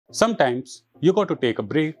Sometimes you got to take a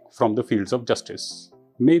break from the fields of justice.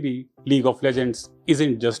 Maybe League of Legends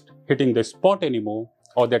isn't just hitting the spot anymore,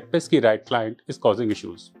 or that pesky riot client is causing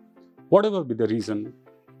issues. Whatever be the reason,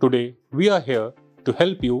 today we are here to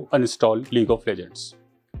help you uninstall League of Legends.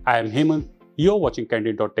 I am Hemant, you're watching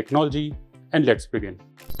Candid.Technology, and let's begin.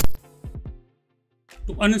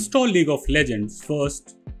 To uninstall League of Legends,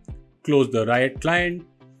 first close the riot client.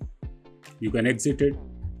 You can exit it.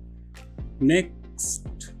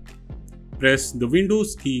 Next, press the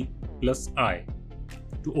Windows key plus I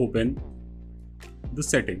to open the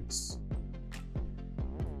settings.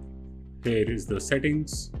 Here is the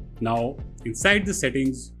settings. Now inside the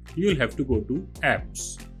settings, you'll have to go to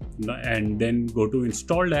apps and then go to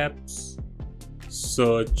installed apps,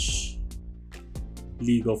 search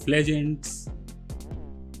League of Legends,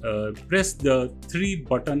 press the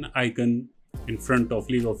 3-button icon in front of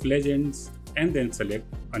League of Legends and then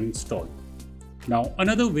select uninstall. Now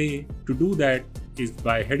another way to do that is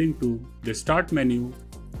by heading to the start menu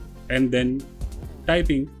and then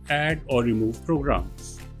typing add or remove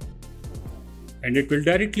programs. And it will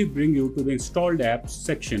directly bring you to the installed apps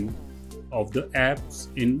section of the apps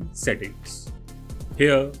in settings.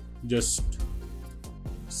 Here just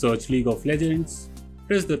search League of Legends,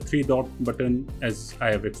 press the 3-dot button as I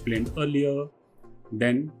have explained earlier,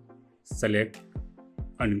 then select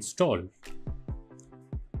uninstall.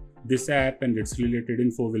 This app and its related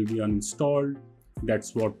info will be uninstalled.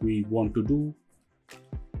 That's what we want to do.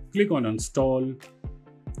 Click on uninstall,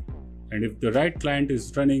 and if the right client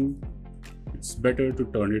is running, it's better to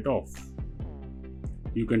turn it off.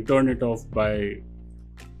 You can turn it off by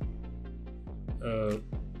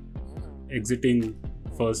exiting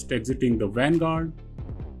the Vanguard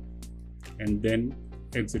and then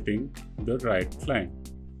exiting the riot client.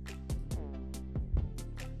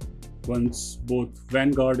 Once both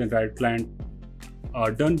Vanguard and riot client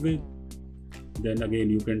are done with, then again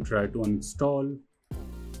you can try to uninstall,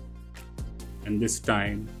 and this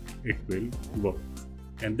time it will work.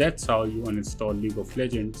 And that's how you uninstall League of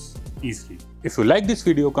Legends easily. If you like this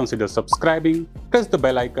video, consider subscribing, press the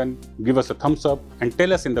bell icon, give us a thumbs up, and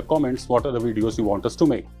tell us in the comments what are the videos you want us to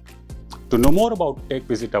make. To know more about tech,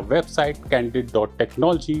 visit our website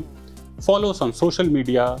Candid.Technology, follow us on social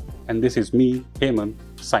media, and this is me, Hemant,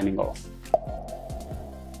 signing off.